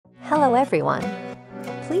Hello everyone.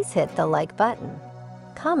 Please hit the like button,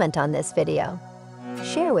 comment on this video,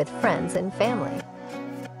 share with friends and family.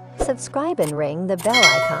 Subscribe and ring the bell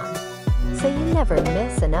icon so you never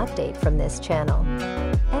miss an update from this channel.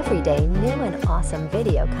 Every day new and awesome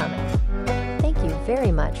video coming. Thank you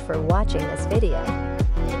very much for watching this video.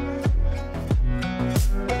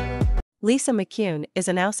 Lisa McCune is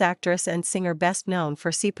an Aus actress and singer best known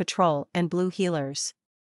for Sea Patrol and Blue Heelers.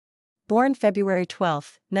 Born February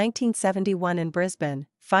 12, 1971 in Brisbane,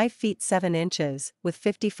 5 feet 7 inches, with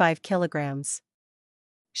 55 kilograms.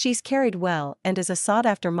 She's carried well and is a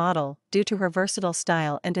sought-after model due to her versatile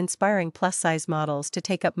style and inspiring plus-size models to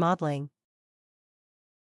take up modeling.